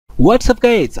WhatsApp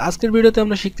guys, আজকের ভিডিওতে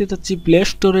আমরা শিখতে যাচ্ছি প্লে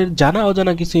স্টোরের জানা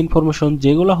অজানা কিছু ইনফরমেশন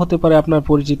যেগুলো হতে পারে আপনার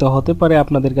পরিচিত, হতে পারে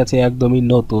আপনাদের কাছে একদমই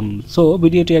নতুন। সো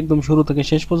ভিডিওটি একদম শুরু থেকে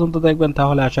শেষ পর্যন্ত দেখবেন,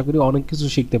 তাহলে আশা করি অনেক কিছু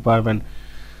শিখতে পারবেন।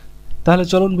 তাহলে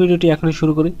চলুন ভিডিওটি এখনই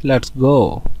শুরু করি, লেটস গো।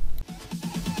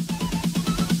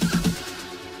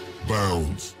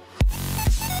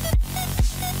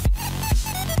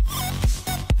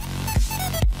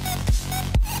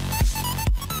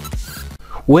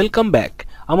 Welcome back.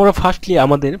 আমরা ফার্স্টলি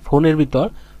আমাদের ফোনের ভিতর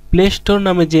প্লে স্টোর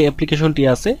নামে যে অ্যাপ্লিকেশনটি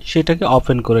আছে সেটাকে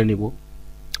ওপেন করে নিব।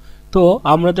 তো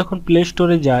আমরা যখন প্লে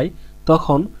স্টোরে যাই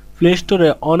তখন প্লে স্টোরে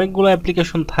অনেকগুলো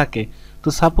অ্যাপ্লিকেশন থাকে। তো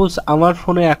সাপোজ আমার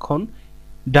ফোনে এখন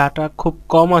ডাটা খুব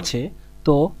কম আছে,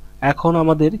 তো এখন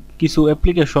আমাদের কিছু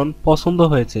অ্যাপ্লিকেশন পছন্দ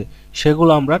হয়েছে,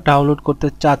 সেগুলো আমরা ডাউনলোড করতে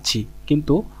চাচ্ছি,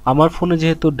 কিন্তু আমার ফোনে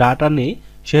যেহেতু ডাটা নেই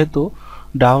সেহেতু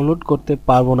ডাউনলোড করতে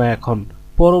পারবো না। এখন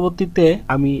পরবর্তীতে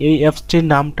আমি এই অ্যাপসটির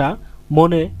নামটা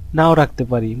মনে নাও রাখতে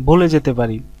পারি, ভুলে যেতে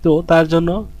পারি। তো তার জন্য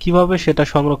কিভাবে সেটা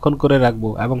সংরক্ষণ করে রাখবো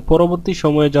এবং পরবর্তী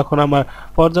সময়ে যখন আমার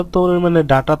পর্যাপ্ত পরিমাণে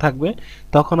ডাটা থাকবে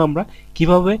তখন আমরা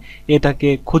কিভাবে এটাকে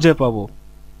খুঁজে পাবো।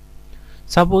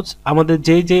 সাপোজ আমাদের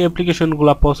যেই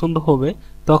অ্যাপ্লিকেশনগুলো পছন্দ হবে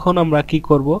তখন আমরা কি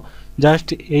করব, জাস্ট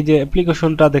এই যে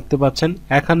অ্যাপ্লিকেশনটা দেখতে পাচ্ছেন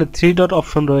এখানে 3 ডট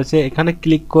অপশন রয়েছে, এখানে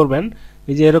ক্লিক করবেন।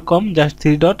 এই যে এরকম জাস্ট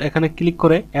 3 ডট, এখানে ক্লিক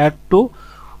করে অ্যাড টু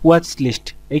ওয়াচ লিস্ট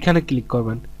এখানে ক্লিক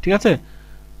করবেন, ঠিক আছে।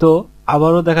 তো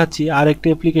আবারও দেখাচ্ছি, আরেকটি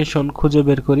অ্যাপ্লিকেশন খুঁজে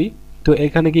বের করি। তো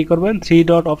এখানে কি করবেন, 3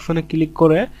 ডট অপশনে ক্লিক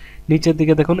করে নিচের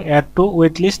দিকে দেখুন add to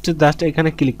wait list, just এখানে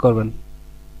ক্লিক করবেন।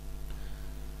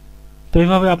 তো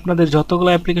এইভাবে আপনাদের যতগুলো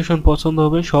অ্যাপ্লিকেশন পছন্দ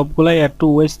হবে সবগুলাই অ্যাড টু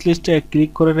ওয়েট লিস্টে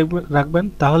ক্লিক করে রাখবেন,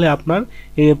 তাহলে আপনার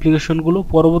এই অ্যাপ্লিকেশনগুলো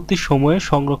পরবর্তী সময়ে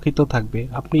সংরক্ষিত থাকবে,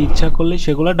 আপনি ইচ্ছা করলে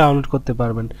সেগুলো ডাউনলোড করতে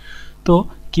পারবেন। তো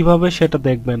কিভাবে সেটা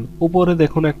দেখবেন, উপরে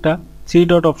দেখুন একটা 3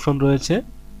 ডট অপশন রয়েছে,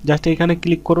 জাস্ট এখানে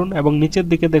ক্লিক করুন এবং নিচের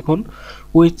দিকে দেখুন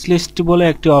উইচ লিস্ট বলে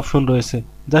একটি অপশন রয়েছে,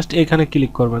 জাস্ট এখানে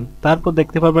ক্লিক করবেন। তারপর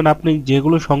দেখতে পারবেন আপনি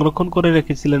যেগুলো সংরক্ষণ করে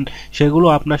রেখেছিলেন সেগুলো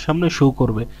আপনার সামনে শো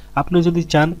করবে। আপনি যদি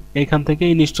চান এখান থেকে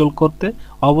ইনস্টল করতে,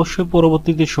 অবশ্যই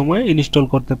পরবর্তীতে সময়ে ইনস্টল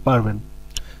করতে পারবেন।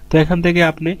 তো এখান থেকে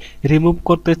আপনি রিমুভ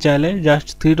করতে চাইলে জাস্ট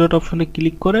 3 ডট অপশনে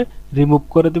ক্লিক করে রিমুভ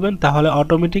করে দিবেন, তাহলে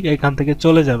অটোমেটিক এখান থেকে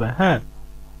চলে যাবে। হ্যাঁ,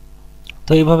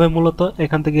 তো এইভাবে মূলত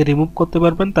এখান থেকে রিমুভ করতে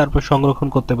পারবেন, তারপর সংরক্ষণ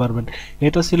করতে পারবেন।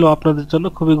 এটা ছিল আপনাদের জন্য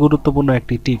খুবই গুরুত্বপূর্ণ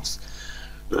একটি টিপস।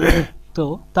 তো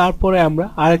তারপরে আমরা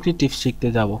আরেকটি টিপস শিখতে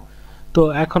যাব। তো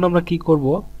এখন আমরা কি করব,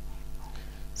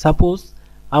 সাপোজ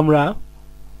আমরা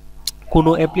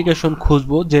কোনো অ্যাপ্লিকেশন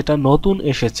খুঁজবো যেটা নতুন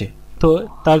এসেছে। তো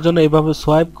তার জন্য এভাবে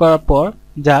সোয়াইপ করার পর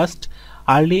জাস্ট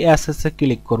আর্লি অ্যাক্সেসে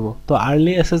ক্লিক করব। তো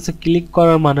আর্লি অ্যাক্সেসে ক্লিক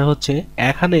করার মানে হচ্ছে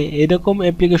এখানে এরকম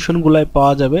অ্যাপ্লিকেশনগুলাই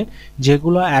পাওয়া যাবে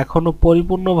যেগুলো এখনও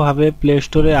পরিপূর্ণভাবে প্লে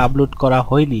স্টোরে আপলোড করা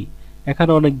হয়নি।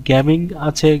 এখানে অনেক গেমিং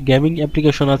আছে, গেমিং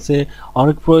অ্যাপ্লিকেশন আছে,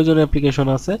 অনেক প্রয়োজনীয় অ্যাপ্লিকেশন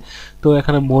আছে। তো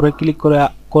এখানে মোরে ক্লিক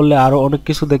করলে আরও অনেক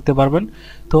কিছু দেখতে পারবেন।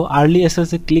 তো আর্লি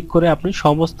অ্যাক্সেসে ক্লিক করে আপনি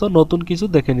সমস্ত নতুন কিছু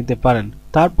দেখে নিতে পারেন।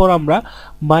 তারপর আমরা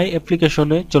মাই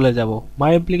অ্যাপ্লিকেশনে চলে যাব।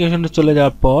 মাই অ্যাপ্লিকেশনে চলে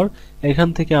যাওয়ার পর এখান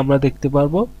থেকে আমরা দেখতে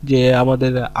পারবো যে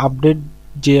আমাদের আপডেট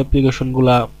যে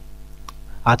অ্যাপ্লিকেশনগুলো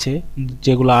আছে,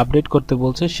 যেগুলো আপডেট করতে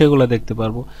বলছে সেগুলো দেখতে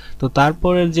পারবো। তো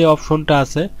তারপরের যে অপশনটা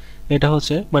আছে এটা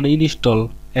হচ্ছে মানে ইনস্টল।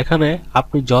 এখানে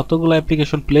আপনি যতগুলো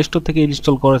অ্যাপ্লিকেশন প্লে স্টোর থেকে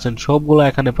ইনস্টল করেছেন সবগুলো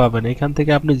এখানে পাবেন। এখান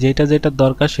থেকে আপনি যেটা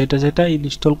দরকার সেটা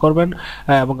ইনস্টল করবেন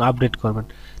এবং আপডেট করবেন।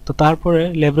 তো তারপরে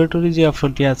ল্যাবরেটরি যে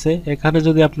অপশনটি আছে এখানে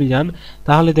যদি আপনি যান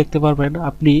তাহলে দেখতে পারবেন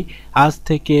আপনি আজ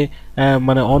থেকে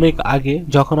মানে অনেক আগে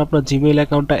যখন আপনার জিমেইল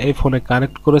অ্যাকাউন্টটা এই ফোনে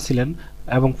কানেক্ট করেছিলেন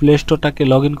এবং প্লে স্টোরটাকে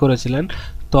লগ ইন করেছিলেন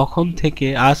তখন থেকে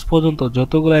আজ পর্যন্ত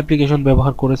যতগুলো অ্যাপ্লিকেশন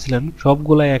ব্যবহার করেছিলেন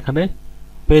সবগুলাই এখানে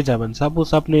পেয়ে যাবেন। সাপোজ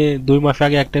আপনি 2 মাস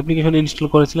আগে একটা অ্যাপ্লিকেশন ইনস্টল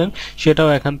করেছিলেন সেটাও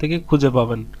এখান থেকে খুঁজে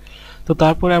পাবেন। তো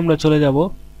তারপরে আমরা চলে যাব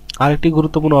আরেকটি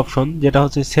গুরুত্বপূর্ণ অপশন যেটা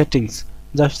হচ্ছে সেটিংস।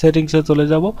 জাস্ট সেটিংসে চলে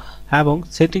যাব এবং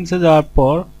সেটিংসে যাওয়ার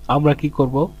পর আমরা কি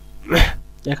করব,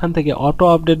 এখান থেকে অটো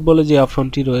আপডেট বলে যে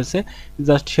অপশনটি রয়েছে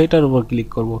জাস্ট সেটার উপর ক্লিক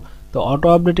করব। তো অটো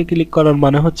আপডেটে ক্লিক করার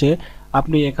মানে হচ্ছে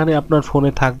আপনি এখানে আপনার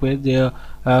ফোনে থাকবে যে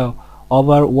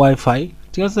ওভার ওয়াইফাই,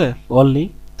 ঠিক আছে, অনলি।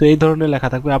 তো এই ধরনের লেখা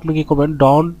থাকবে, আপনি কি করবেন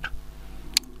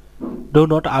do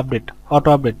not update, auto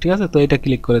update, ঠিক আছে। তো এটা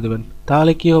ক্লিক করে দেবেন,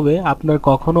 তাহলে কি হবে আপনার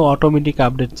কখনো অটোমেটিক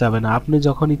আপডেট যাবে না, আপনি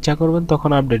যখন ইচ্ছা করবেন তখন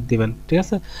আপডেট দিবেন, ঠিক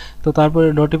আছে। তো তারপরে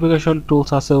নোটিফিকেশন টুলস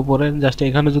আছে উপরে, জাস্ট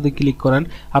এখানে যদি ক্লিক করেন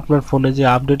আপনার ফোনে যে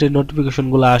আপডেটের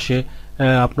নোটিফিকেশনগুলো আসে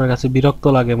আপনার কাছে বিরক্ত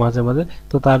লাগে মাঝে মাঝে,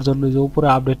 তো তার জন্য যে উপরে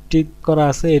আপডেট টিক করা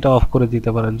আছে এটা অফ করে দিতে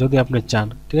পারেন যদি আপনি চান,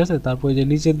 ঠিক আছে। তারপরে যে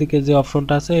নিচের দিকে যে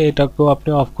অপশনটা আছে এটাকেও আপনি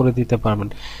অফ করে দিতে পারবেন।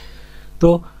 তো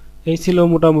এই ছিল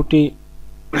মোটামুটি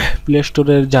প্লে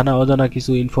স্টোরের জানা অজানা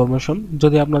কিছু ইনফরমেশন।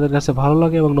 যদি আপনাদের কাছে ভালো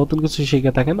লাগে এবং নতুন কিছু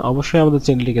শিখে থাকেন, অবশ্যই আমাদের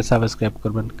চ্যানেলটিকে সাবস্ক্রাইব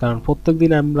করবেন, কারণ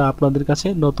প্রত্যেকদিন আমরা আপনাদের কাছে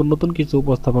নতুন নতুন কিছু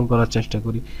উপস্থাপন করার চেষ্টা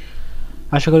করি।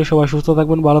 আশা করি সবাই সুস্থ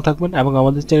থাকবেন, ভালো থাকবেন এবং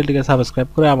আমাদের চ্যানেলটিকে সাবস্ক্রাইব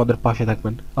করে আমাদের পাশে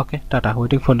থাকবেন। ওকে, tata,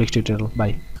 waiting for next tutorial,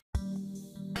 by.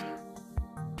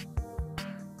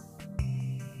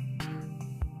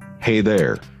 Hey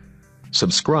there.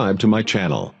 Subscribe to my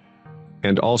channel.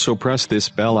 And also press this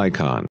bell icon.